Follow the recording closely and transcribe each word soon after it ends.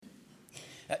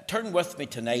Turn with me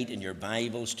tonight in your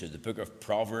Bibles to the book of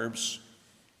Proverbs,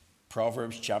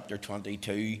 Proverbs chapter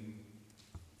 22.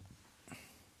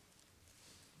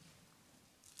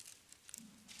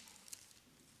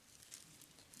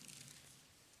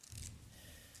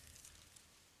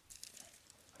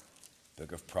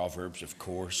 Book of Proverbs, of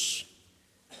course.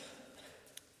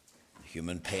 The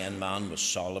human pen man was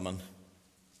Solomon.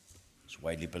 It's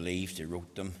widely believed he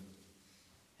wrote them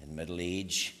in middle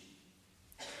age.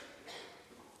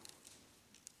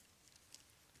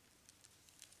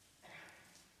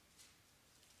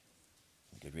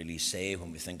 We could really say,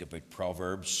 when we think about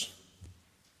Proverbs,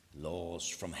 laws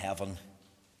from heaven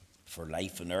for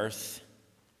life on earth,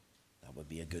 that would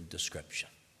be a good description.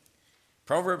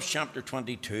 Proverbs chapter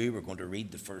 22, we're going to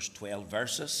read the first 12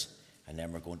 verses, and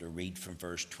then we're going to read from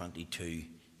verse 22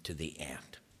 to the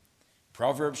end.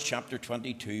 Proverbs chapter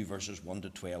 22, verses 1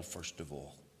 to 12, first of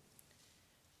all.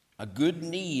 A good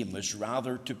name is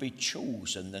rather to be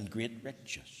chosen than great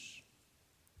riches,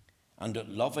 and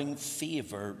loving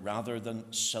favour rather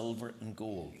than silver and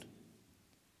gold.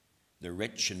 The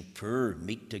rich and poor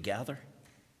meet together.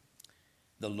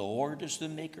 The Lord is the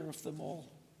maker of them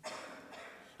all.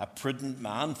 A prudent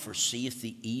man foreseeth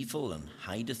the evil and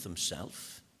hideth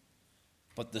himself,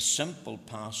 but the simple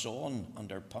pass on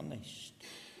and are punished.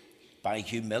 By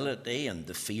humility and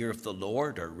the fear of the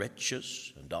Lord are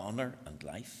riches and honour and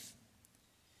life.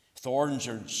 Thorns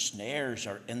and snares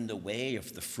are in the way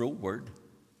of the froward.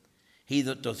 He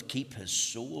that doth keep his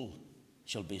soul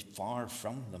shall be far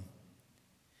from them.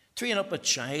 Train up a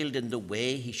child in the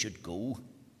way he should go,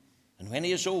 and when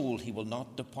he is old he will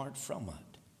not depart from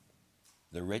it.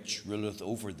 The rich ruleth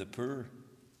over the poor,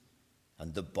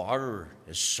 and the borrower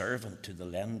is servant to the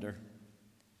lender.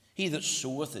 He that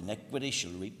soweth iniquity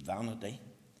shall reap vanity,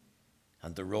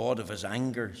 and the rod of his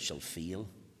anger shall fail.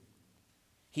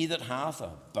 He that hath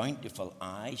a bountiful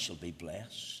eye shall be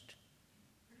blessed,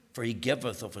 for he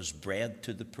giveth of his bread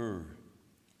to the poor.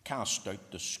 Cast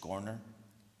out the scorner,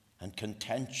 and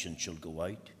contention shall go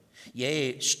out.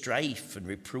 Yea, strife and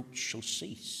reproach shall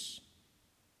cease.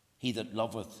 He that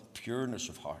loveth pureness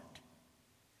of heart,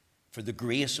 for the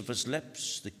grace of his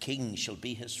lips the king shall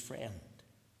be his friend.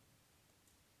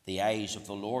 The eyes of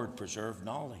the Lord preserve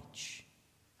knowledge,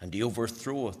 and he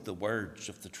overthroweth the words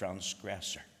of the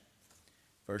transgressor.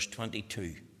 Verse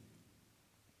 22.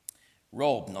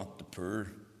 Rob not the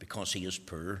poor, because he is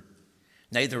poor,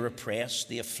 neither oppress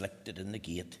the afflicted in the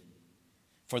gate.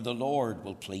 For the Lord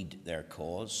will plead their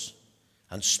cause,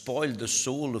 and spoil the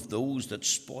soul of those that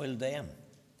spoil them.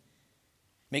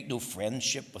 Make no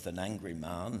friendship with an angry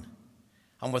man,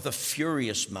 and with a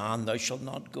furious man thou shalt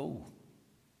not go,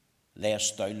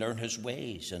 lest thou learn his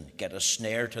ways, and get a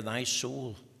snare to thy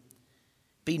soul.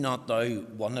 Be not thou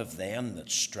one of them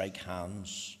that strike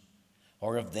hands,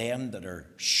 or of them that are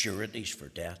sureties for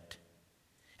debt.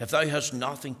 If thou hast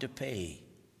nothing to pay,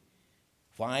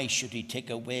 why should he take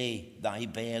away thy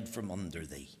bed from under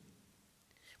thee?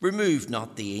 Remove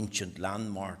not the ancient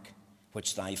landmark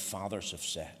which thy fathers have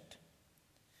set.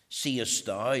 Seest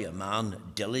thou a man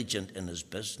diligent in his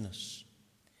business?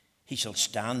 He shall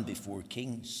stand before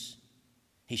kings.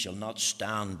 He shall not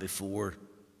stand before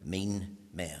mean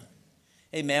men.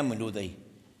 Amen. We know the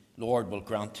Lord will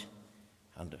grant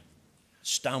and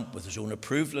stamp with his own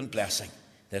approval and blessing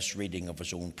this reading of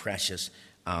his own precious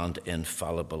and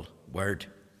infallible word.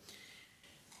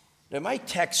 Now, my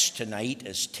text tonight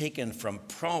is taken from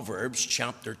Proverbs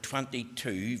chapter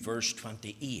 22, verse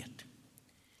 28.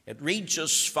 It reads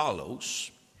as follows: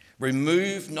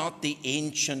 Remove not the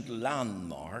ancient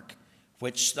landmark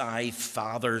which thy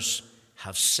fathers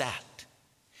have set.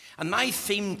 And my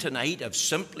theme tonight I've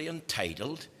simply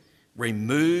entitled,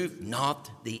 Remove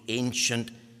not the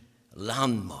ancient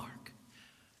landmark.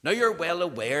 Now, you're well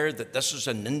aware that this is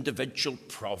an individual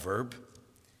proverb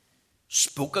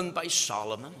spoken by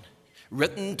Solomon,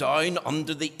 written down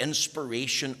under the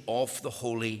inspiration of the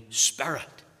Holy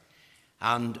Spirit.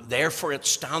 And therefore it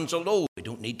stands alone. We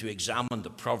don't need to examine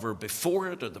the proverb before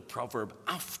it or the proverb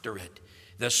after it.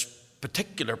 This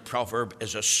particular proverb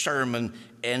is a sermon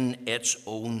in its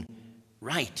own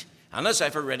right. And as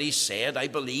I've already said, I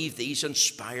believe these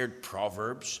inspired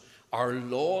proverbs are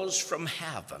laws from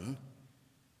heaven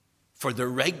for the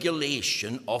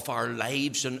regulation of our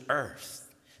lives on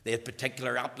earth. They had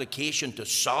particular application to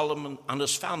Solomon and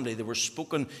his family. They were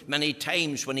spoken many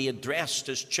times when he addressed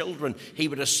his children. He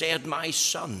would have said, my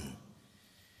son.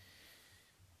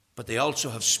 But they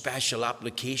also have special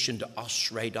application to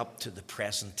us right up to the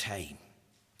present time.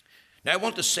 Now, I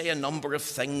want to say a number of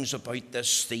things about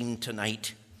this theme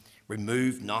tonight.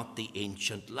 Remove not the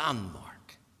ancient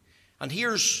landmark. And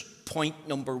here's point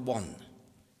number one.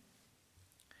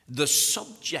 the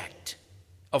subject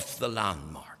of the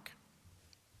landmark.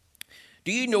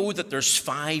 Do you know that there's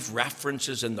 5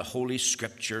 references in the Holy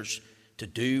Scriptures to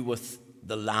do with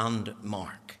the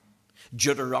landmark?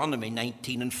 Deuteronomy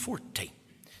 19 and 14,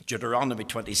 Deuteronomy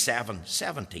 27,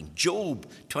 17, Job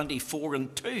 24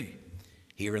 and 2,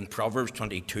 here in Proverbs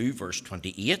 22, verse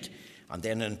 28, and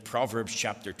then in Proverbs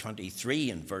chapter 23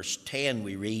 and verse 10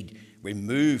 we read,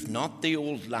 "Remove not the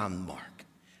old landmark,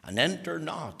 and enter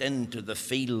not into the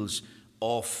fields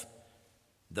of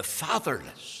the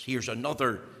fatherless." Here's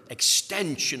another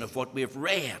extension of what we have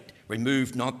read.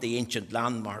 "Remove not the ancient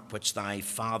landmark which thy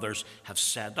fathers have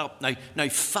set up." Now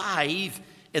 5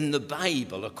 in the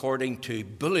Bible, according to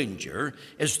Bullinger,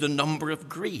 is the number of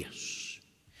grace.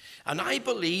 And I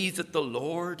believe that the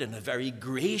Lord, in a very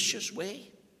gracious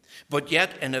way, but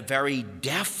yet in a very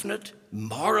definite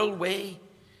moral way,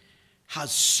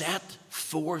 has set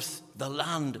forth the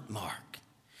landmark.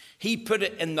 He put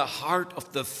it in the heart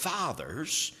of the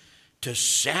fathers to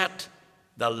set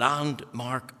the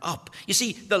landmark up. You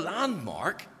see, the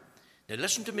landmark, now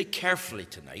listen to me carefully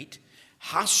tonight,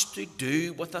 has to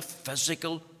do with a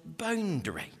physical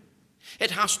boundary.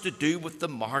 It has to do with the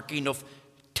marking of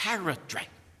territory.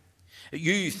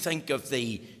 You think of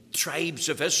the tribes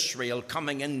of Israel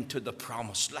coming into the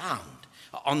promised land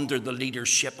under the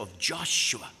leadership of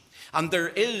Joshua. And there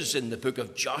is in the book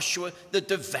of Joshua the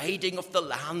dividing of the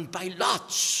land by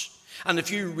lots. And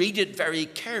if you read it very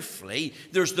carefully,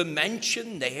 there's the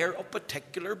mention there of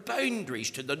particular boundaries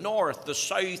to the north, the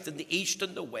south, and the east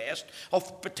and the west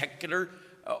of particular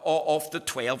of the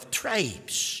 12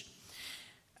 tribes.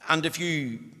 And if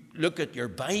you look at your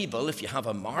Bible, if you have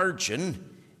a margin,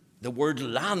 the word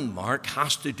landmark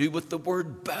has to do with the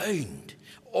word bound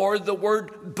or the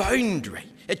word boundary.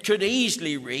 It could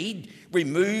easily read,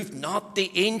 "Remove not the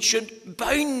ancient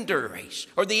boundaries,"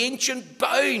 or the ancient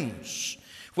bounds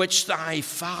which thy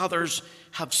fathers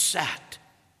have set.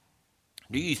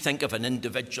 Do you think of an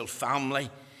individual family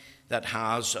that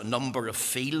has a number of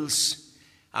fields,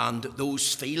 and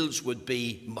those fields would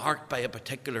be marked by a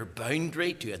particular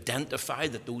boundary to identify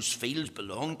that those fields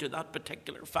belong to that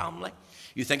particular family?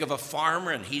 You think of a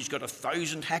farmer and he's got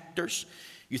 1,000 hectares.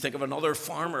 You think of another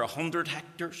farmer, 100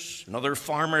 hectares. Another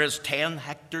farmer has 10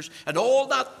 hectares. And all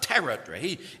that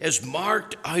territory is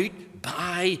marked out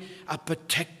by a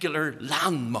particular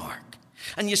landmark.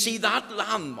 And you see, that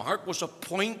landmark was a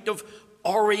point of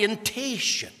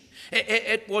orientation.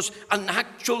 It was an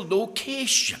actual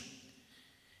location.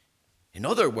 In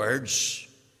other words,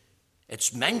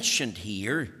 it's mentioned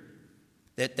here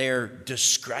that they're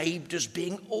described as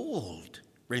being old.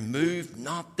 Remove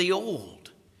not the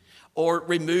old, or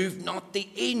remove not the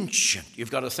ancient.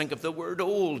 You've got to think of the word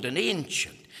old and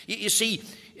ancient. You see,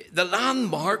 the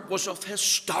landmark was of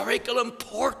historical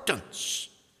importance.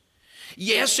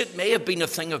 Yes, it may have been a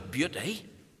thing of beauty.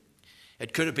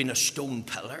 It could have been a stone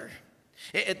pillar.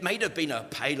 It might have been a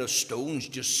pile of stones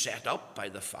just set up by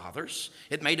the fathers.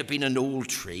 It might have been an old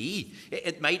tree.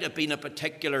 It might have been a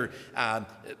particular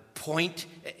point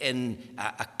in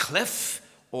a cliff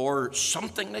or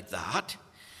something like that.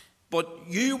 But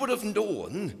you would have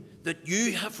known that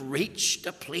you have reached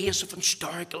a place of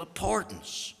historical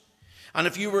importance. And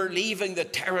if you were leaving the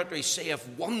territory, say,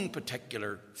 of one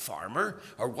particular farmer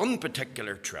or one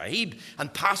particular tribe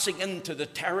and passing into the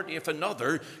territory of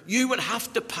another, you would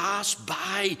have to pass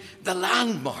by the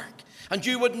landmark. And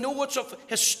you would know it's of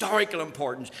historical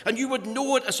importance. And you would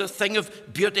know it as a thing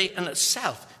of beauty in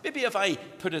itself. Maybe if I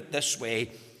put it this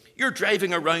way, you're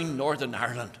driving around Northern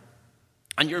Ireland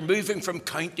and you're moving from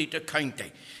county to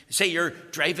county. Say you're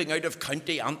driving out of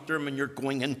County Antrim and you're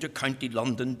going into County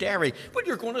Londonderry. Well,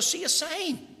 you're going to see a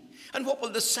sign. And what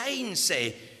will the sign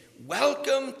say?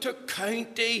 Welcome to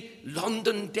County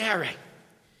Londonderry.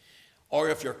 Or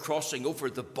if you're crossing over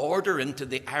the border into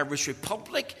the Irish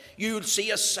Republic, you'll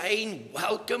see a sign,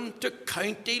 Welcome to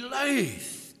County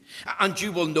Louth. And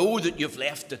you will know that you've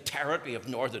left the territory of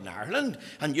Northern Ireland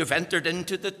and you've entered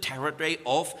into the territory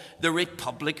of the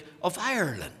Republic of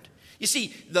Ireland. You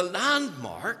see, the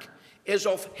landmark is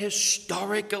of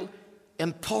historical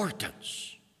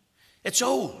importance. It's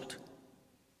old.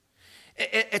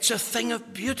 It's a thing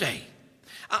of beauty.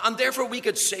 And therefore we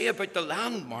could say about the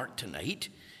landmark tonight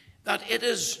that it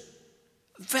is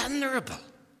venerable.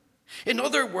 In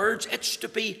other words, it's to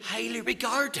be highly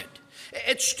regarded.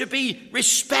 It's to be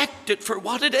respected for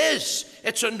what it is.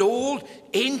 It's an old,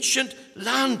 ancient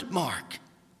landmark.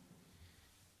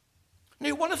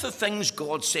 Now, one of the things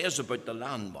God says about the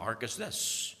landmark is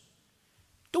this: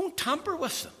 don't tamper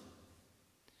with them.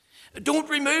 Don't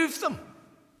remove them.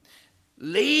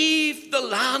 Leave the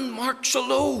landmarks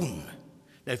alone.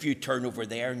 Now, if you turn over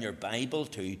there in your Bible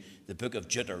to the book of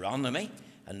Deuteronomy,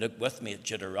 and look with me at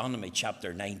Deuteronomy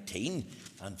chapter 19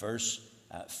 and verse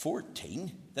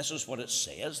 14, this is what it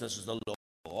says. This is the law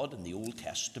of God in the Old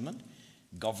Testament,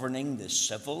 governing the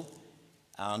civil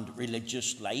and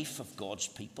religious life of God's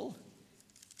people,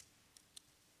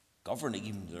 governing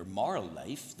even their moral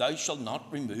life. Thou shalt not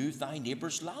remove thy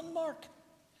neighbour's landmark,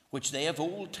 which they of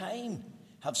old time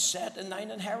have set in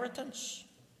thine inheritance,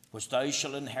 which thou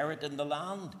shalt inherit in the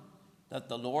land that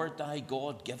the Lord thy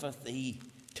God giveth thee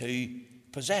to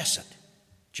possess it.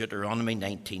 Deuteronomy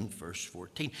 19, verse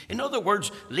 14. In other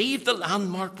words, leave the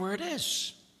landmark where it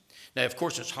is. Now, of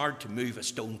course, it's hard to move a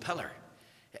stone pillar,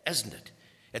 isn't it?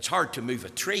 It's hard to move a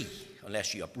tree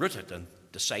unless you uproot it and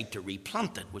decide to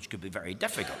replant it, which could be very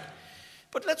difficult.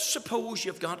 But let's suppose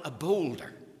you've got a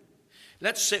boulder.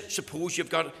 Let's suppose you've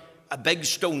got a big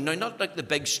stone. Now, not like the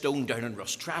big stone down in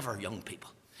Rostrevor, young people,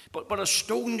 but a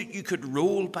stone that you could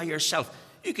roll by yourself.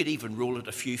 You could even roll it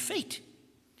a few feet.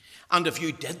 And if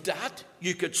you did that,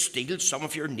 you could steal some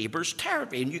of your neighbour's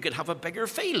territory and you could have a bigger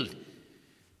field.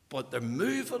 But the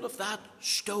removal of that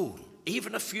stone,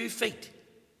 even a few feet,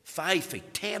 5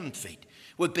 feet, 10 feet,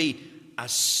 would be a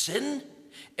sin.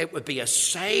 It would be a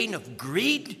sign of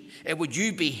greed. It would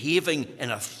you behaving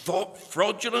in a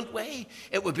fraudulent way.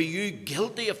 It would be you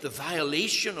guilty of the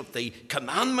violation of the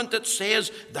commandment that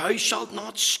says, thou shalt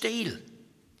not steal.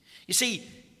 You see,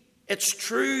 it's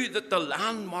true that the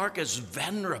landmark is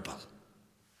venerable.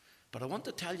 But I want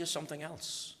to tell you something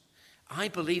else. I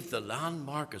believe the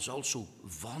landmark is also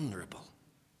vulnerable.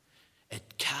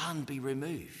 It can be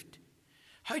removed.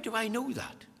 How do I know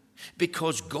that?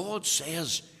 Because God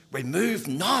says, remove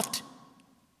not.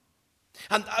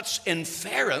 And that's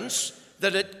inference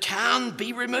that it can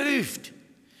be removed.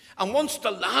 And once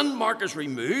the landmark is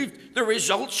removed, the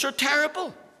results are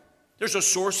terrible. There's a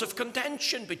source of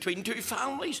contention between two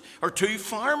families or two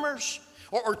farmers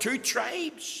or two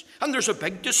tribes, and there's a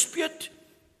big dispute.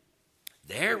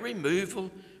 Their removal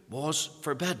was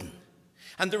forbidden.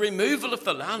 And the removal of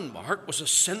the landmark was a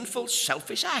sinful,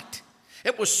 selfish act.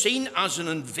 It was seen as an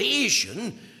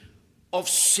invasion of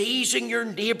seizing your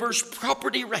neighbour's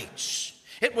property rights.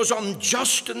 It was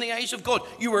unjust in the eyes of God.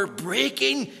 You were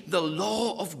breaking the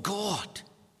law of God.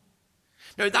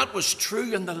 Now, that was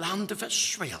true in the land of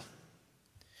Israel.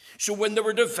 So when they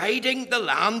were dividing the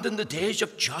land in the days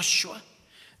of Joshua,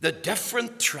 the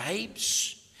different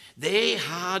tribes, they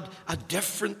had a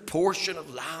different portion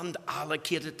of land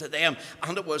allocated to them,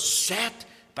 and it was set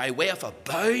by way of a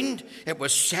bound. It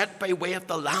was set by way of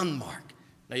the landmark.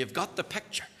 Now, you've got the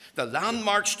picture. The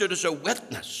landmark stood as a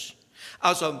witness,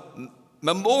 as a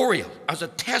memorial, as a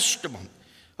testament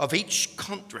of each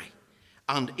country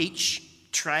and each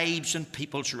tribe's and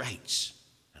people's rights.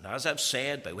 And as I've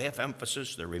said, by way of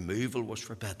emphasis, the removal was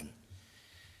forbidden.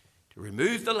 To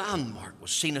remove the landmark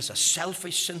was seen as a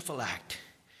selfish, sinful act.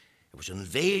 It was an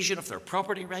invasion of their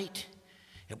property right.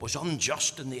 It was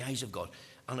unjust in the eyes of God.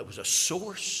 And it was a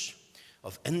source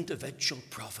of individual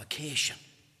provocation.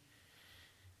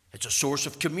 It's a source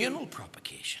of communal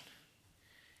provocation.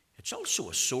 It's also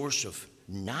a source of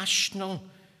national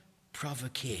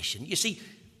provocation. You see,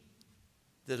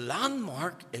 the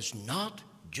landmark is not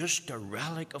just a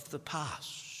relic of the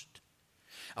past.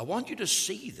 I want you to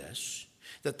see this,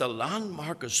 that the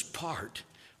landmark is part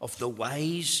of the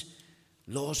wise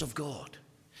laws of God.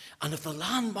 And if the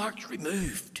landmark's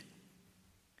removed,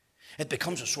 it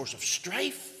becomes a source of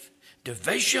strife,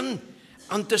 division,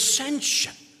 and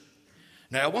dissension.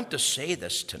 Now, I want to say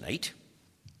this tonight.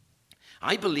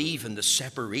 I believe in the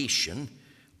separation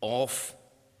of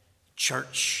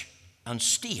church and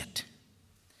state.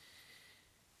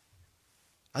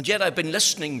 And yet I've been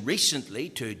listening recently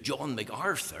to John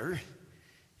MacArthur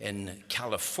in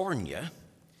California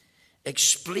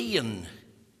explain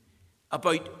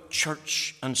about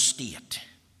church and state.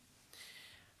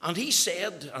 And he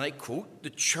said, and I quote, the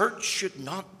church should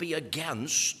not be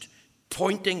against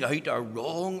pointing out a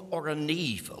wrong or an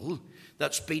evil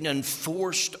that's been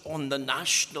enforced on the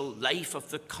national life of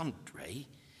the country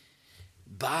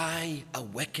by a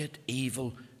wicked,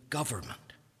 evil government.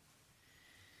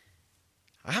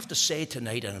 I have to say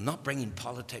tonight, and I'm not bringing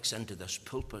politics into this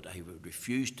pulpit, I would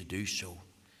refuse to do so,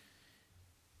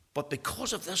 but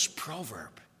because of this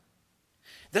proverb,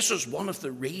 this is one of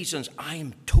the reasons I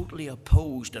am totally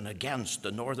opposed and against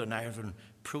the Northern Ireland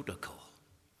Protocol.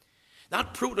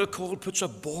 That protocol puts a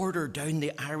border down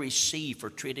the Irish Sea for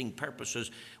trading purposes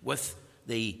with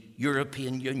the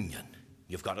European Union.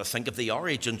 You've got to think of the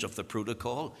origins of the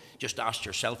protocol. Just ask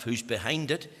yourself who's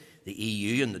behind it. The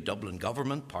EU and the Dublin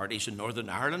government, parties in Northern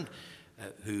Ireland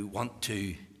who want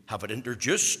to have it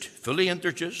introduced, fully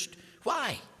introduced,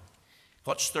 Why?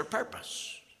 What's their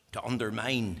purpose? To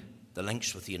undermine the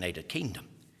links with the United Kingdom,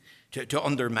 to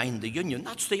undermine the Union.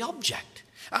 That's the object.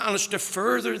 And it's to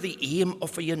further the aim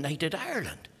of a united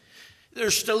Ireland.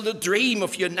 There's still the dream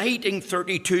of uniting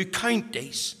 32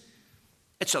 counties.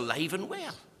 It's alive and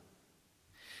well.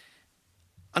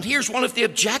 And here's one of the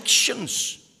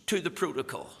objections to the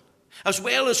protocol. As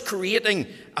well as creating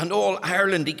an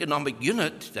all-Ireland economic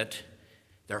unit, that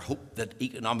their hope that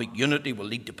economic unity will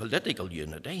lead to political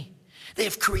unity, they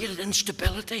have created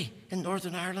instability in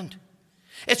Northern Ireland.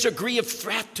 It's a grave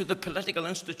threat to the political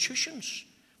institutions.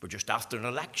 We're just after an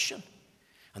election,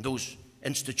 and those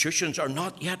institutions are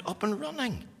not yet up and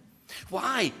running.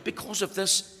 Why? Because of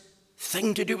this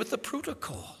thing to do with the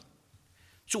protocol.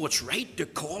 So it's right to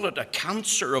call it a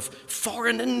cancer of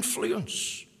foreign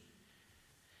influence.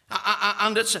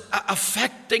 And it's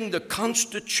affecting the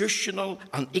constitutional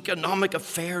and economic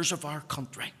affairs of our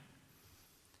country.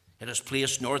 It has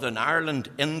placed Northern Ireland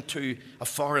into a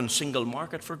foreign single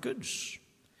market for goods.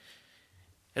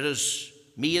 It has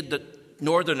made that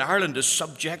Northern Ireland is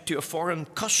subject to a foreign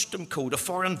custom code, a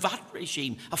foreign VAT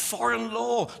regime, a foreign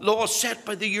law set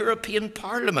by the European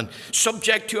Parliament,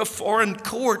 subject to a foreign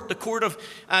court, the Court of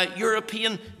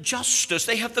European Justice.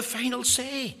 They have the final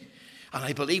say. And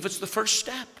I believe it's the first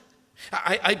step.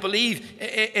 I believe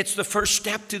it's the first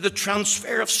step to the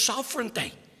transfer of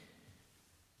sovereignty.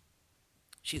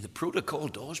 See, the protocol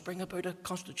does bring about a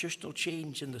constitutional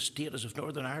change in the status of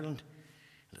Northern Ireland,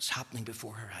 and it's happening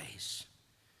before our eyes.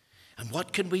 And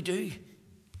what can we do?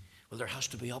 Well, there has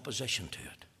to be opposition to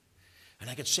it. And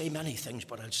I could say many things,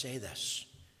 but I'll say this.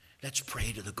 Let's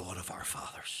pray to the God of our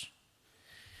fathers.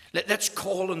 Let's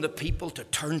call on the people to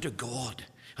turn to God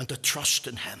and to trust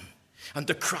in Him, and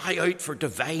to cry out for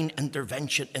divine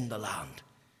intervention in the land.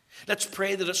 Let's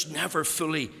pray that it's never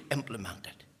fully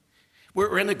implemented.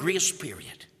 We're in a grace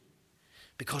period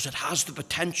because it has the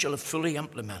potential, if fully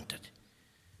implemented,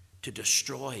 to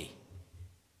destroy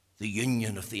the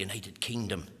union of the United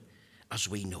Kingdom as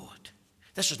we know it.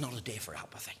 This is not a day for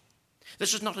apathy.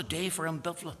 This is not a day for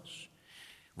ambivalence.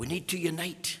 We need to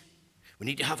unite. We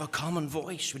need to have a common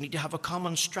voice. We need to have a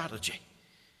common strategy.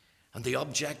 And the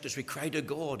object as we cry to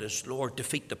God is, Lord,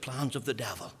 defeat the plans of the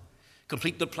devil.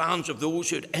 Complete the plans of those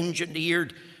who had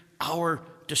engineered our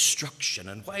destruction.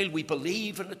 And while we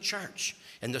believe in the church,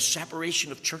 in the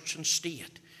separation of church and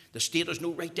state, the state has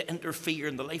no right to interfere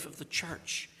in the life of the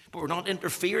church. But we're not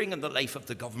interfering in the life of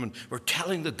the government. We're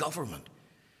telling the government,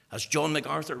 as John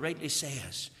MacArthur rightly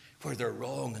says, where they're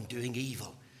wrong in doing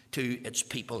evil to its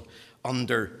people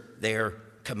under their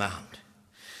command.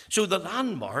 So the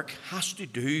landmark has to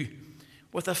do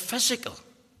with a physical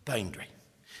boundary.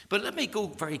 But let me go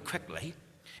very quickly.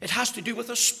 It has to do with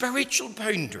a spiritual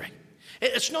boundary.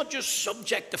 It's not just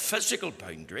subject to physical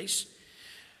boundaries.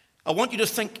 I want you to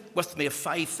think with me of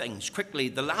 5 things. Quickly,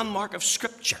 the landmark of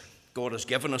Scripture. God has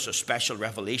given us a special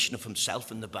revelation of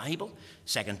Himself in the Bible.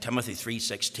 2 Timothy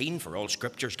 3:16, for all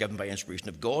Scripture is given by inspiration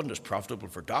of God and is profitable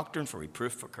for doctrine, for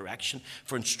reproof, for correction,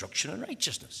 for instruction in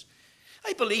righteousness.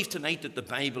 I believe tonight that the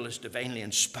Bible is divinely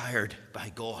inspired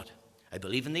by God. I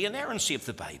believe in the inerrancy of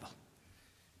the Bible.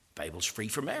 The Bible's free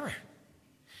from error.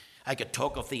 I could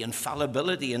talk of the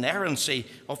infallibility, inerrancy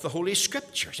of the Holy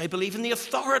Scriptures. I believe in the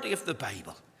authority of the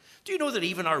Bible. Do you know that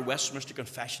even our Westminster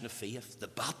Confession of Faith, the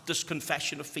Baptist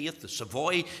Confession of Faith, the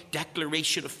Savoy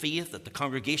Declaration of Faith that the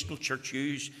Congregational Church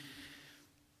use,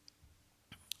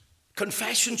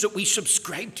 confessions that we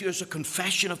subscribe to as a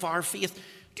confession of our faith,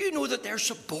 do you know that they're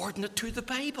subordinate to the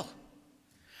Bible?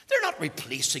 They're not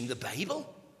replacing the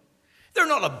Bible. They're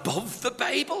not above the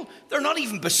Bible. They're not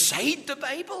even beside the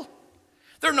Bible.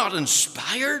 They're not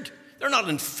inspired. They're not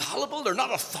infallible. They're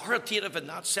not authoritative in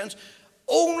that sense.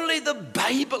 Only the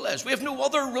Bible is. We have no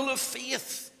other rule of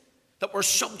faith that we're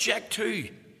subject to.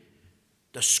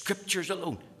 The Scriptures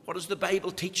alone. What does the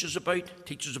Bible teach us about? It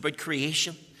teaches us about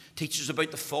creation. Teaches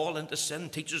about the fall into sin,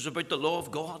 teaches about the law of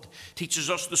God, teaches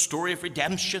us the story of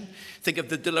redemption. Think of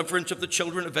the deliverance of the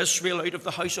children of Israel out of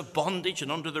the house of bondage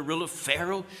and under the rule of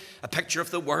Pharaoh, a picture of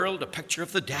the world, a picture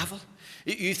of the devil.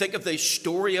 You think of the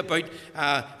story about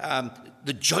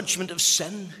the judgment of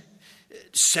sin,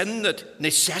 sin that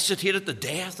necessitated the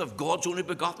death of God's only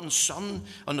begotten Son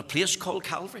on a place called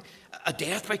Calvary, a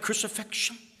death by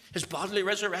crucifixion, His bodily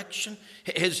resurrection,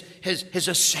 His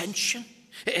ascension,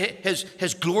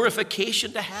 his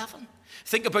glorification to heaven.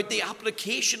 Think about the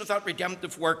application of that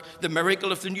redemptive work, the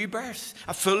miracle of the new birth,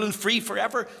 a full and free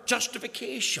forever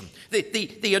justification,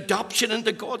 the adoption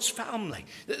into God's family,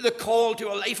 the call to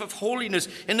a life of holiness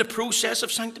in the process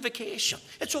of sanctification.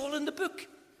 It's all in the book.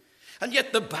 And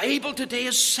yet the Bible today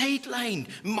is sidelined,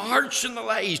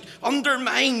 marginalized,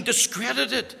 undermined,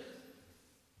 discredited.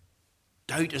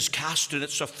 Doubt is cast on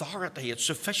its authority, its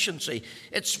sufficiency,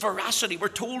 its veracity. We're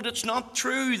told it's not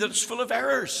true, that it's full of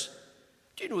errors.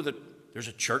 Do you know that there's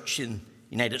a church in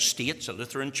the United States, a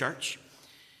Lutheran church,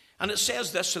 and it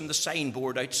says this on the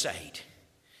signboard outside: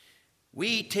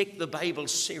 we take the Bible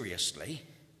seriously,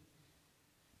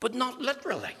 but not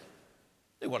literally.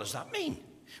 Now, what does that mean?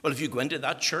 Well, if you go into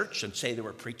that church and say they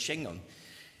were preaching on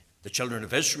the children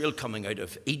of Israel coming out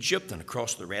of Egypt and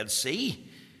across the Red Sea,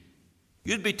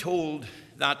 you'd be told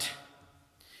that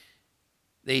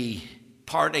the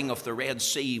parting of the Red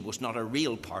Sea was not a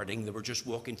real parting. They were just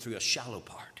walking through a shallow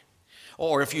part.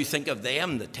 Or if you think of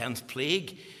them, the 10th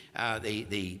plague,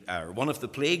 one of the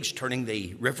plagues turning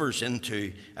the rivers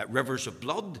into rivers of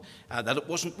blood, that it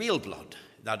wasn't real blood,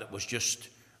 that it was just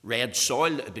red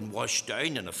soil that had been washed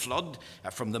down in a flood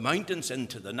from the mountains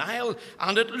into the Nile,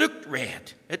 and it looked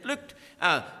red. It looked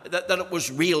that it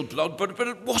was real blood, but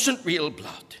it wasn't real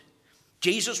blood.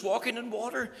 Jesus walking in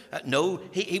water? No,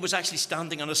 he was actually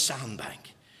standing on a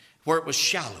sandbank where it was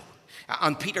shallow.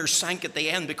 And Peter sank at the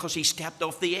end because he stepped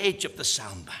off the edge of the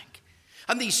sandbank.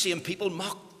 And these same people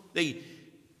mocked the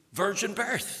virgin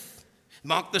birth,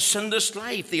 mocked the sinless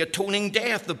life, the atoning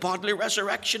death, the bodily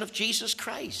resurrection of Jesus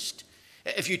Christ.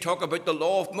 If you talk about the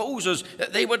law of Moses,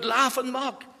 they would laugh and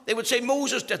mock. They would say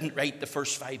Moses didn't write the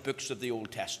first 5 books of the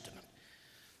Old Testament.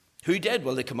 Who did?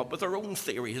 Well, they come up with their own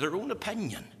theory, their own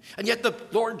opinion. And yet the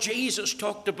Lord Jesus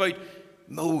talked about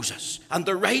Moses and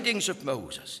the writings of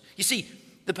Moses. You see,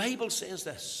 the Bible says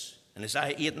this in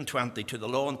Isaiah 8:20, to the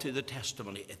law and to the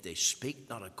testimony, if they speak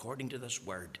not according to this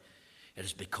word, it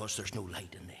is because there's no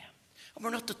light in them. And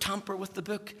we're not to tamper with the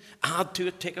book, add to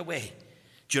it, take away.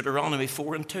 Deuteronomy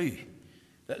 4:2.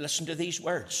 Listen to these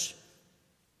words.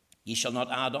 Ye shall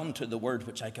not add unto the word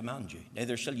which I command you,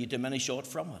 neither shall ye diminish aught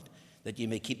from it, that ye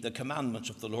may keep the commandments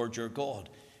of the Lord your God,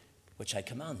 which I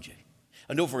command you.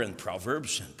 And over in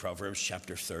Proverbs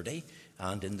chapter 30,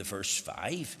 and in the verse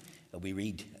 5, we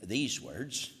read these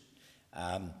words.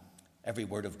 Every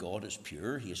word of God is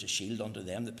pure. He is a shield unto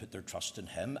them that put their trust in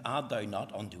him. Add thou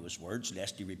not unto his words,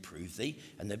 lest he reprove thee,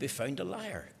 and they be found a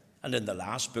liar. And in the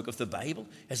last book of the Bible,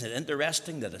 isn't it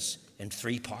interesting that it's in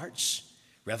 3 parts?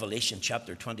 Revelation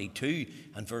chapter 22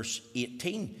 and verse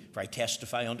 18. For I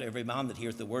testify unto every man that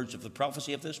heareth the words of the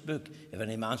prophecy of this book. If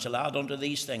any man shall add unto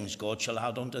these things, God shall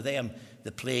add unto them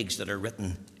the plagues that are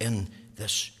written in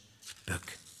this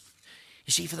book.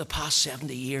 You see, for the past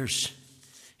 70 years,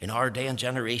 in our day and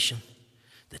generation,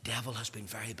 the devil has been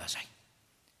very busy.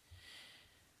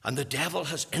 And the devil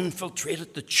has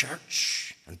infiltrated the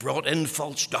church and brought in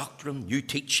false doctrine, new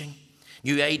teaching,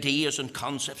 new ideas and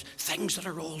concepts, things that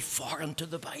are all foreign to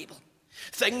the Bible,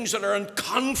 things that are in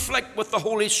conflict with the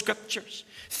Holy Scriptures,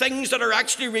 things that are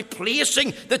actually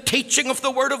replacing the teaching of the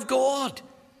Word of God,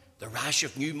 the rash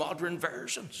of new modern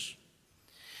versions,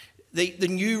 the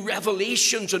new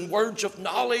revelations and words of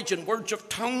knowledge and words of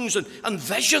tongues and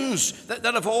visions that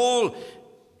have all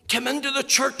come into the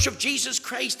church of Jesus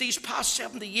Christ these past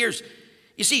 70 years.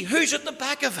 You see, who's at the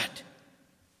back of it?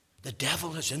 The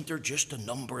devil has introduced a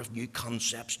number of new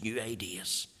concepts, new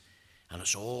ideas, and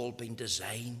it's all been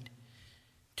designed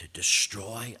to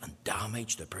destroy and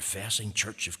damage the professing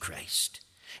church of Christ.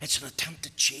 It's an attempt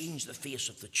to change the face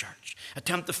of the church,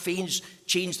 attempt to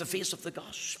change the face of the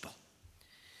gospel.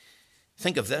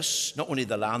 Think of this, not only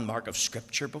the landmark of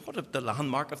Scripture, but what of the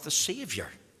landmark of the Savior?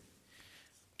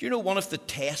 Do you know one of the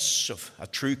tests of a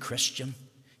true Christian?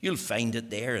 You'll find it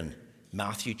there in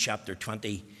Matthew chapter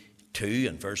 22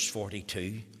 and verse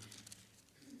 42.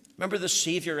 Remember, the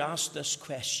Savior asked this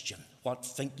question: what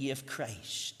think ye of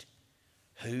Christ?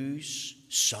 Whose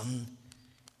son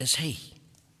is he?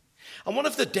 And one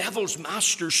of the devil's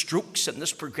master strokes in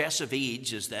this progressive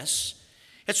age is this: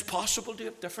 it's possible to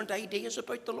have different ideas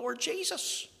about the Lord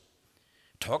Jesus.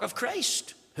 Talk of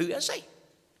Christ. Who is he?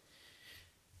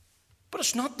 But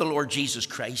it's not the Lord Jesus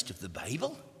Christ of the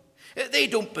Bible. They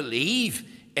don't believe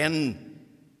in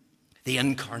the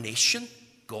incarnation,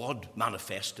 God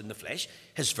manifest in the flesh,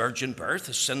 his virgin birth,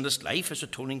 his sinless life, his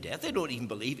atoning death. They don't even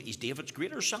believe he's David's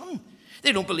greater son.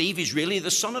 They don't believe he's really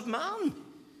the Son of Man.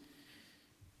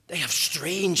 They have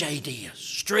strange ideas,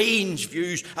 strange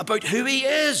views about who he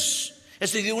is.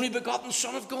 Is he the only begotten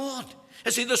Son of God?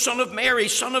 Is he the Son of Mary,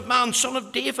 Son of Man, Son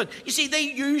of David? You see, they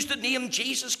use the name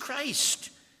Jesus Christ.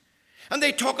 And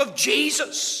they talk of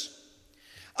Jesus.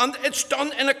 And it's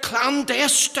done in a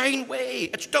clandestine way.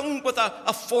 It's done with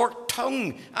a forked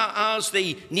tongue, as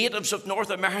the natives of North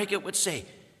America would say.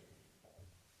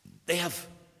 They have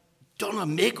done a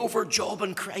makeover job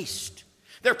in Christ.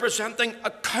 They're presenting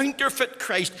a counterfeit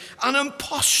Christ, an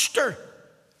imposter.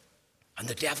 And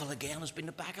the devil again has been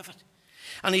the back of it.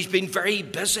 And he's been very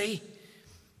busy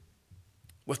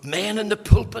with men in the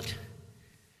pulpit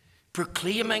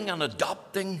proclaiming and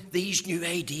adopting these new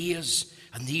ideas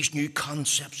and these new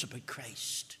concepts about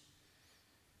Christ.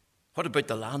 What about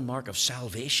the landmark of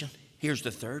salvation? Here's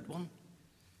the third one.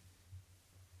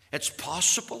 It's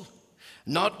possible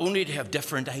not only to have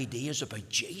different ideas about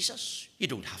Jesus. You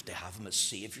don't have to have him as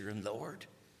Savior and Lord,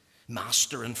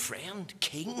 Master and Friend,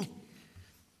 King.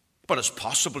 But it's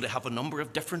possible to have a number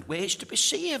of different ways to be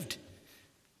saved.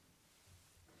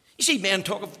 You see, men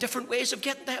talk of different ways of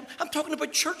getting to heaven. I'm talking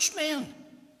about churchmen.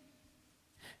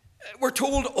 We're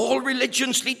told all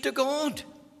religions lead to God.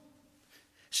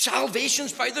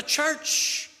 Salvation's by the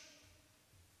church.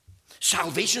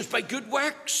 Salvation's by good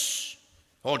works.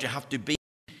 All you have to be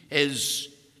is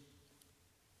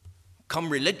come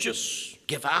religious,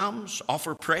 give alms,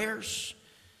 offer prayers,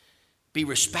 be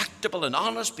respectable and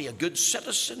honest, be a good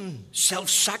citizen,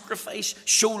 self-sacrifice,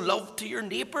 show love to your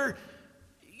neighbour.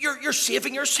 You're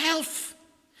saving yourself.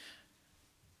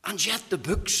 And yet the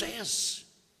book says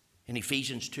in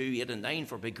Ephesians 2:8-9,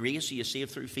 for by grace are you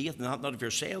saved through faith, not of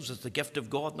yourselves. It's the gift of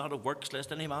God, not of works,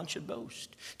 lest any man should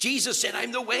boast. Jesus said,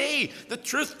 I'm the way, the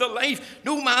truth, the life.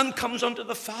 No man comes unto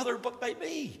the Father but by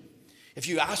me. If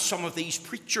you ask some of these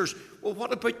preachers, well,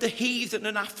 what about the heathen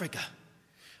in Africa?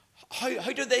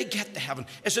 How do they get to heaven?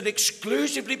 Is it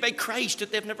exclusively by Christ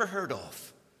that they've never heard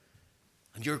of?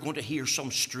 And you're going to hear some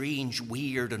strange,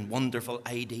 weird, and wonderful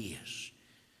ideas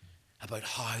about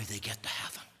how they get to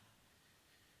heaven.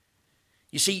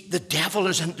 You see, the devil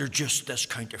has introduced this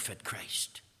counterfeit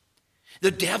Christ.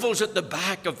 The devil's at the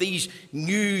back of these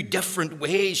new, different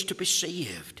ways to be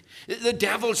saved. The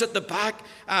devil's at the back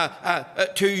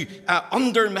to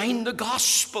undermine the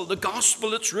gospel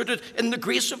that's rooted in the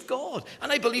grace of God.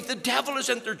 And I believe the devil has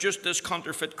introduced this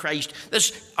counterfeit Christ,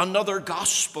 this another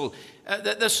gospel,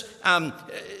 this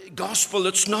gospel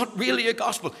that's not really a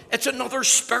gospel. It's another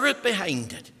spirit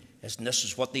behind it. And this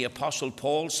is what the Apostle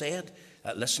Paul said.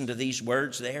 Listen to these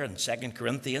words there in 2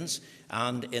 Corinthians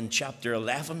and in chapter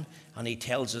 11. And he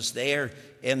tells us there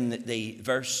in the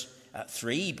verse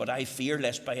 3, but I fear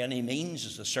lest by any means,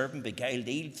 as the serpent beguiled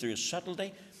Eve through his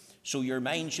subtlety, so your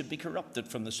mind should be corrupted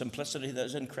from the simplicity that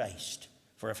is in Christ.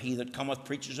 For if he that cometh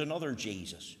preaches another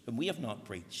Jesus, whom we have not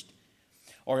preached,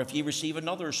 or if ye receive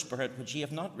another spirit which ye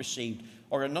have not received,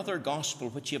 or another gospel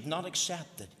which ye have not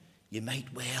accepted, ye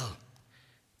might well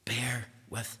bear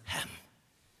with him.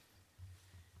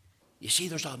 You see,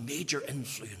 there's a major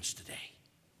influence today.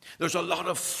 There's a lot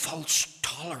of false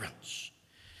tolerance.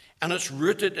 And it's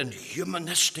rooted in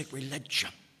humanistic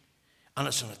religion. And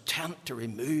it's an attempt to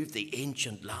remove the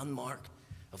ancient landmark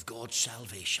of God's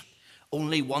salvation.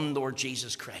 Only one Lord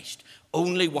Jesus Christ.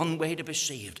 Only one way to be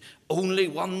saved. Only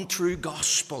one true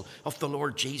gospel of the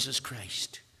Lord Jesus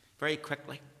Christ. Very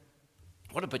quickly,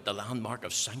 what about the landmark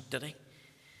of sanctity?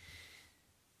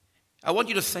 I want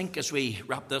you to think as we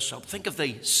wrap this up, think of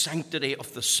the sanctity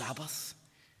of the Sabbath.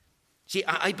 See,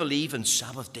 I believe in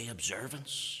Sabbath day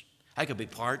observance. I could be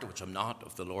part, which I'm not,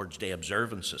 of the Lord's Day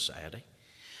Observance Society.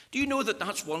 Do you know that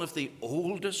that's one of the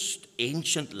oldest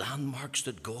ancient landmarks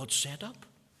that God set up?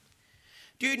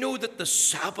 Do you know that the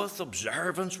Sabbath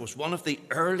observance was one of the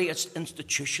earliest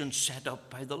institutions set up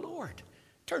by the Lord?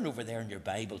 Turn over there in your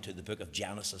Bible to the book of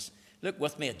Genesis. Look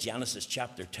with me at Genesis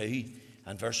chapter 2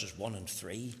 and verses 1 and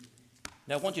 3.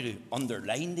 Now, I want you to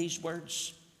underline these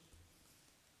words.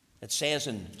 It says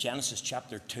in Genesis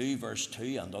chapter 2, verse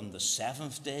 2, and on the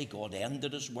seventh day God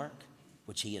ended his work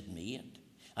which he had made,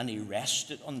 and he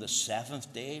rested on the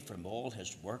seventh day from all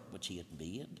his work which he had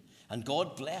made. And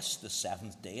God blessed the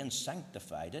seventh day and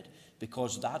sanctified it,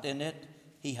 because that in it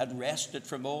he had rested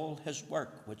from all his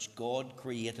work which God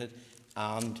created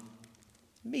and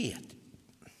made.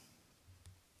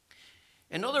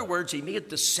 In other words, he made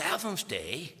the seventh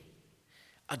day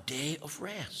a day of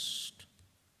rest.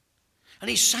 And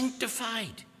he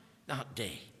sanctified that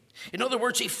day. In other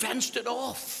words, he fenced it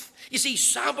off. You see,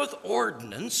 Sabbath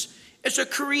ordinance is a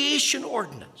creation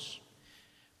ordinance.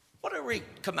 What are we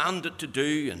commanded to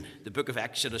do in the book of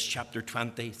Exodus chapter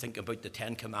 20? Think about the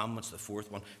 10 Commandments, the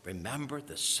fourth one. Remember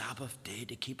the Sabbath day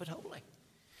to keep it holy.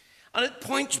 And it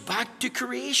points back to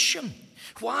creation.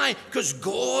 Why? Because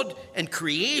God in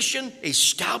creation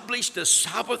established the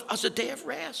Sabbath as a day of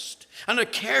rest. And a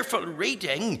careful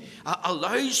reading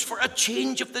allows for a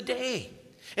change of the day.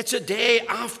 It's a day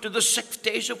after the 6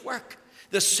 days of work.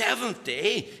 The seventh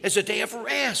day is a day of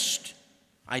rest.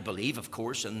 I believe, of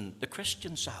course, in the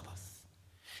Christian Sabbath.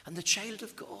 And the child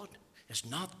of God is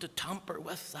not to tamper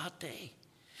with that day.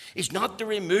 is not to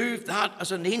remove that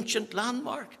as an ancient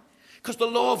landmark. Because the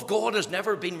law of God has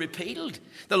never been repealed.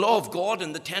 The law of God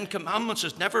in the Ten Commandments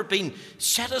has never been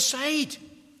set aside.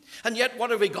 And yet what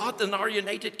have we got in our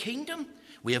United Kingdom?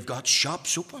 We have got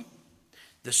shops open.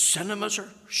 The cinemas are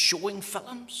showing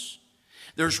films.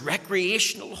 There's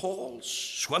recreational halls,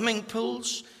 swimming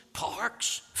pools,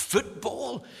 parks,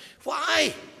 football.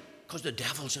 Why? Because the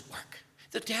devil's at work.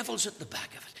 The devil's at the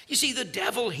back of it. You see, the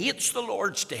devil hates the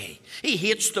Lord's Day. He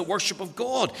hates the worship of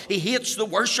God. He hates the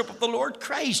worship of the Lord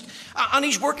Christ. And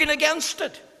he's working against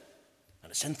it.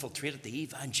 And it's infiltrated the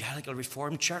evangelical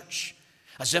Reformed Church,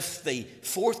 as if the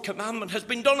fourth commandment has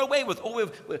been done away with. Oh,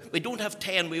 we don't have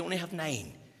 10, we only have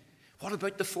 9. What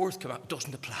about the fourth commandment? It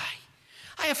doesn't apply.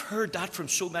 I have heard that from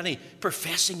so many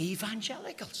professing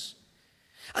evangelicals.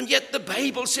 And yet the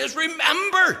Bible says,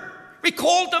 remember,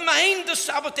 recall to mind the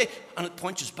Sabbath day. And it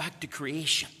points us back to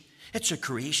creation. It's a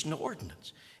creation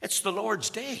ordinance. It's the Lord's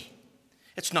day.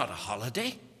 It's not a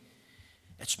holiday.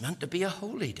 It's meant to be a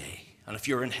holy day. And if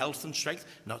you're in health and strength,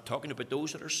 not talking about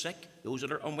those that are sick, those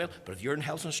that are unwell, but if you're in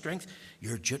health and strength,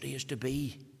 your duty is to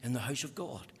be in the house of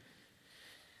God.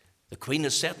 The Queen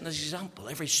is setting this example.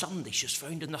 Every Sunday she's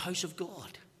found in the house of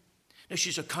God. Now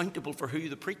she's accountable for who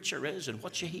the preacher is and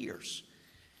what she hears.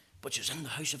 But she's in the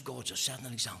house of God, she's setting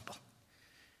an example.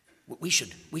 We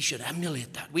should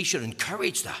emulate that. We should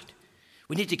encourage that.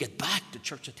 We need to get back to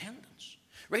church attendance.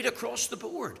 Right across the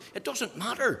board. It doesn't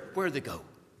matter where they go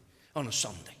on a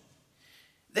Sunday.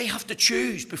 They have to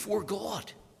choose before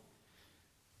God.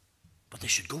 But they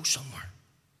should go somewhere.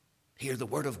 Hear the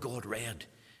word of God read.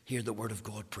 Hear the word of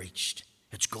God preached.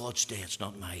 It's God's day, it's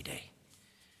not my day.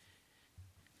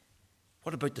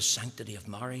 What about the sanctity of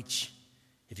marriage?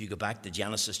 If you go back to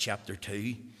Genesis chapter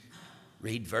 2,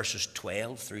 read verses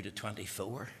 12 through to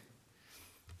 24.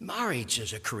 Marriage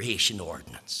is a creation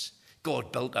ordinance.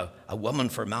 God built a woman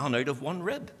for man out of one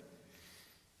rib.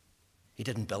 He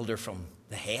didn't build her from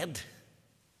the head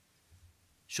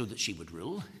so that she would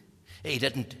rule. He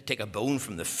didn't take a bone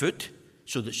from the foot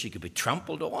so that she could be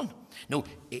trampled on. No,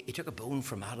 he took a bone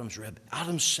from Adam's rib,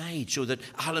 Adam's side, so that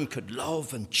Adam could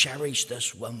love and cherish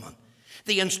this woman.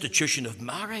 The institution of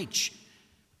marriage,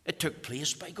 it took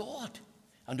place by God.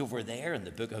 And over there in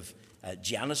the book of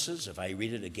Genesis, if I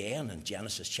read it again in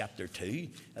Genesis chapter 2,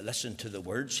 listen to the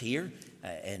words here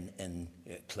in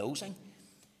closing.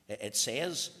 It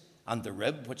says, and the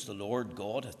rib which the Lord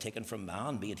God hath taken from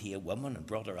man made he a woman and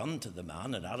brought her unto the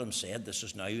man. And Adam said, this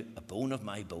is now a bone of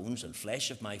my bones and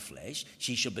flesh of my flesh.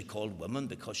 She shall be called woman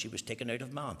because she was taken out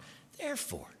of man.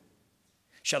 Therefore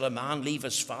shall a man leave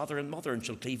his father and mother and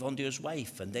shall cleave unto his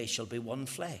wife, and they shall be one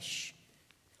flesh.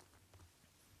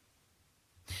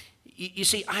 You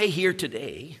see, I hear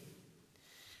today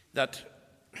that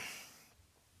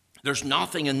there's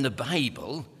nothing in the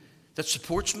Bible that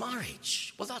supports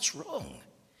marriage. Well, that's wrong.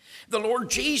 The Lord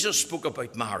Jesus spoke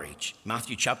about marriage.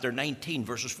 Matthew chapter 19,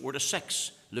 verses 4 to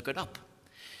 6. Look it up.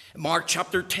 Mark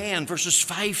chapter 10, verses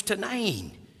 5 to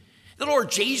 9. The Lord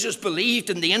Jesus believed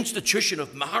in the institution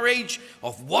of marriage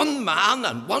of one man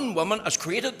and one woman as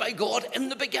created by God in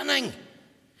the beginning.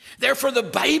 Therefore, the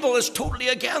Bible is totally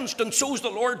against, and so is the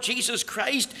Lord Jesus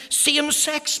Christ,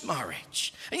 same-sex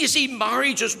marriage. And you see,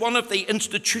 marriage is one of the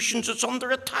institutions that's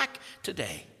under attack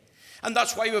today. And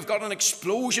that's why we've got an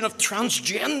explosion of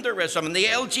transgenderism in the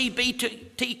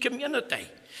LGBT community.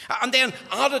 And then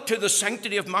added to the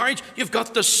sanctity of marriage, you've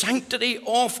got the sanctity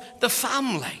of the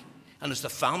family. And is the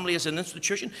family as an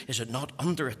institution, is it not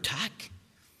under attack?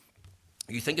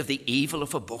 You think of the evil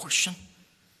of abortion,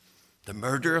 the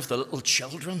murder of the little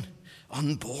children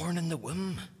unborn in the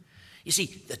womb. You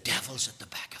see, the devil's at the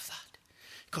back of that,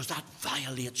 because that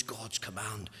violates God's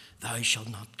command, thou shalt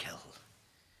not kill.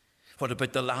 What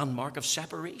about the landmark of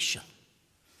separation?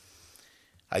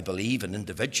 I believe in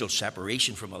individual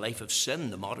separation from a life of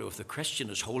sin. The motto of the Christian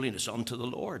is holiness unto the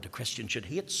Lord. The Christian should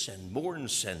hate sin, mourn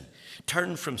sin,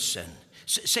 turn from sin,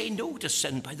 say no to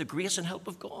sin by the grace and help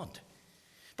of God.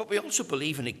 But we also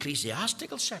believe in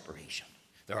ecclesiastical separation.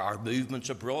 There are movements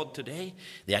abroad today,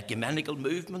 the ecumenical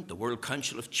movement, the World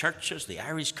Council of Churches, the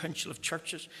Irish Council of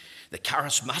Churches, the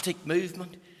charismatic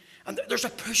movement. And there's a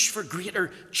push for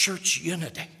greater church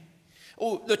unity.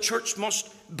 Oh, the church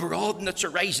must broaden its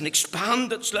horizon,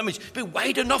 expand its limits, be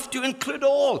wide enough to include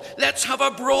all. Let's have a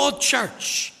broad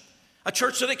church, a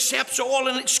church that accepts all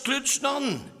and excludes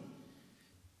none.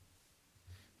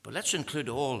 But let's include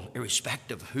all,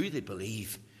 irrespective of who they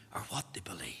believe or what they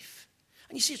believe.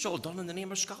 And you see, it's all done in the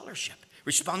name of scholarship,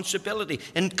 responsibility,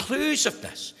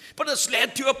 inclusiveness. But it's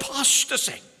led to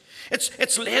apostasy.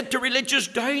 It's led to religious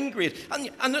downgrade.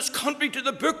 And it's contrary to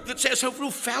the book that says, have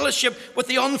no fellowship with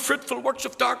the unfruitful works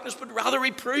of darkness, but rather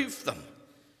reprove them.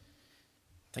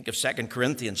 Think of 2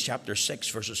 Corinthians chapter 6,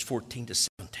 verses 14 to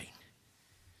 17.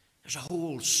 There's a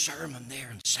whole sermon there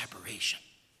on separation.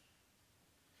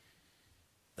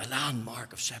 The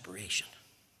landmark of separation.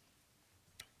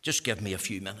 Just give me a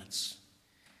few minutes.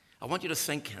 I want you to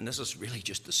think, and this is really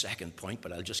just the second point,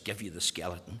 but I'll just give you the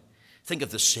skeleton. Think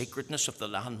of the sacredness of the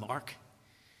landmark.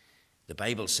 The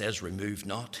Bible says, remove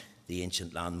not the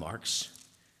ancient landmarks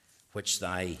which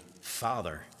thy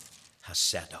Father has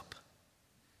set up.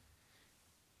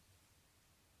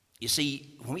 You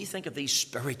see, when we think of these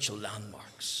spiritual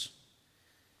landmarks,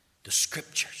 the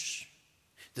Scriptures,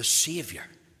 the Savior,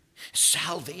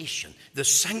 salvation, the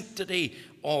sanctity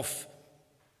of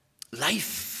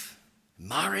life,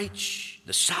 marriage,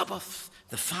 the Sabbath,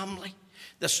 the family,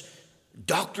 this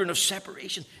doctrine of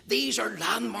separation, these are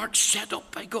landmarks set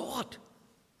up by God.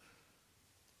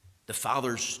 The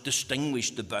fathers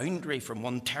distinguished the boundary from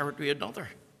one territory to another.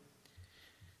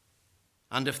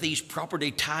 And if these property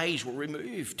ties were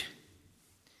removed,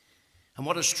 and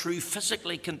what is true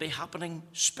physically can be happening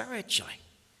spiritually.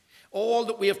 All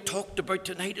that we have talked about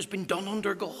tonight has been done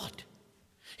under God.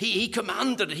 He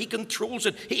commanded it. He controls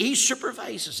it. He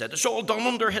supervises it. It's all done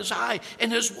under his eye,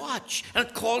 in his watch. And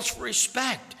it calls for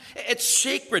respect. It's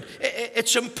sacred.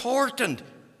 It's important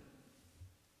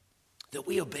that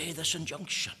we obey this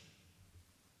injunction.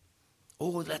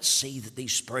 Oh, let's see that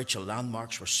these spiritual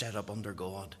landmarks were set up under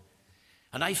God.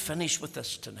 And I finish with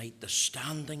this tonight, the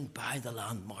standing by the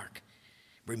landmark.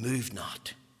 Remove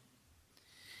not.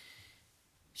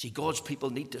 See, God's people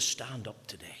need to stand up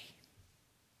today.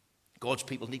 God's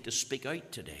people need to speak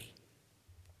out today.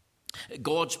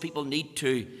 God's people need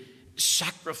to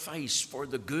sacrifice for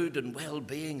the good and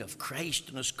well-being of Christ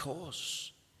and his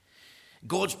cause.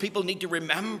 God's people need to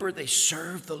remember they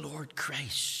serve the Lord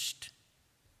Christ,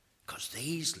 because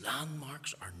these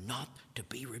landmarks are not to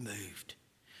be removed.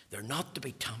 They're not to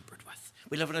be tampered with.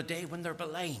 We live in a day when they're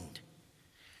maligned,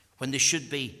 when they should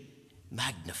be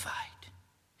magnified.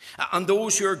 And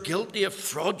those who are guilty of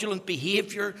fraudulent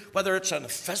behavior, whether it's on a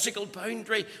physical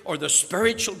boundary or the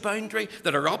spiritual boundary,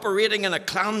 that are operating in a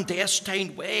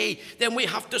clandestine way, then we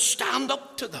have to stand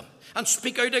up to them and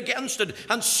speak out against it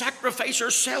and sacrifice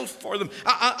ourselves for them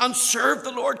and serve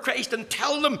the Lord Christ and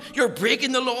tell them you're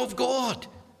breaking the law of God.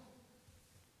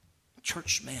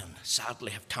 Churchmen,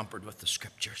 sadly, have tampered with the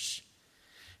Scriptures.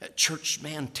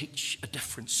 Churchmen teach a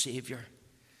different Savior,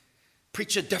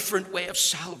 preach a different way of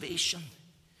salvation,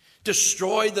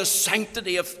 destroy the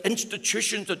sanctity of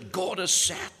institutions that God has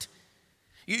set.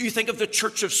 You think of the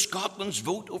Church of Scotland's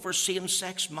vote over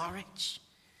same-sex marriage.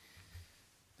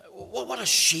 What a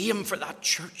shame for that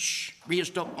church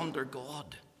raised up under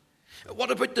God.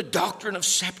 What about the doctrine of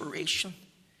separation?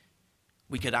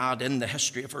 We could add in the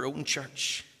history of our own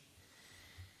church.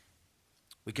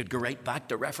 We could go right back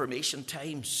to Reformation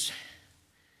times.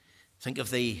 Think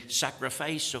of the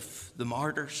sacrifice of the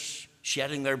martyrs,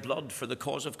 shedding their blood for the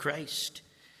cause of Christ.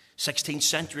 16th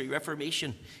century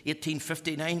Reformation,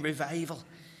 1859 revival.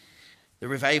 The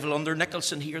revival under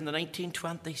Nicholson here in the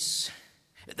 1920s.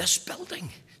 This building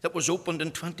that was opened in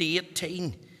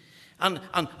 2018. And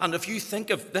if you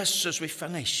think of this as we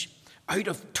finish, out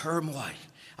of turmoil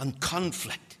and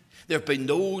conflict, there have been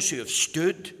those who have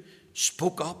stood,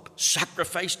 spoke up,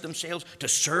 sacrificed themselves to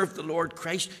serve the Lord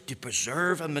Christ, to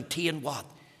preserve and maintain what?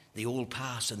 The old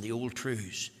past and the old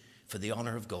truths for the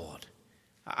honor of God.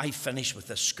 I finish with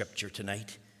this scripture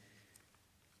tonight.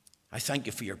 I thank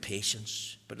you for your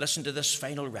patience, but listen to this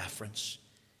final reference.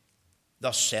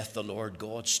 Thus saith the Lord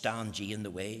God, stand ye in the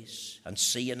ways, and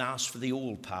see and ask for the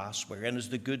old paths, wherein is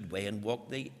the good way, and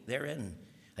walk therein,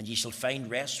 and ye shall find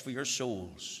rest for your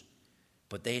souls.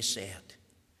 But they said,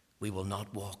 we will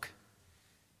not walk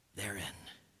therein.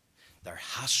 There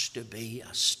has to be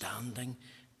a standing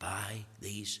by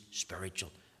these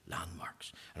spiritual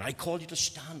landmarks. And I call you to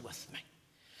stand with me.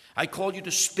 I call you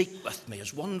to speak with me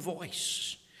as one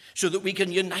voice, so that we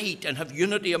can unite and have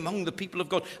unity among the people of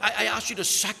God. I ask you to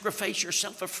sacrifice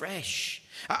yourself afresh.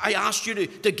 I ask you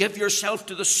to give yourself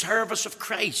to the service of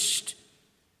Christ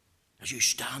as you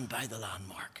stand by the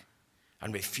landmark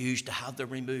and refuse to have them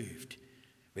removed,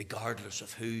 regardless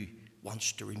of who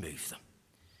wants to remove them.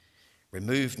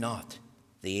 Remove not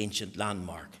the ancient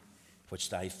landmark which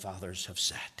thy fathers have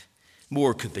set.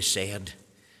 More could be said,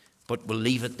 but we'll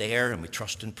leave it there, and we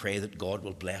trust and pray that God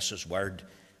will bless his word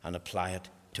and apply it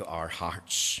to our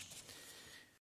hearts.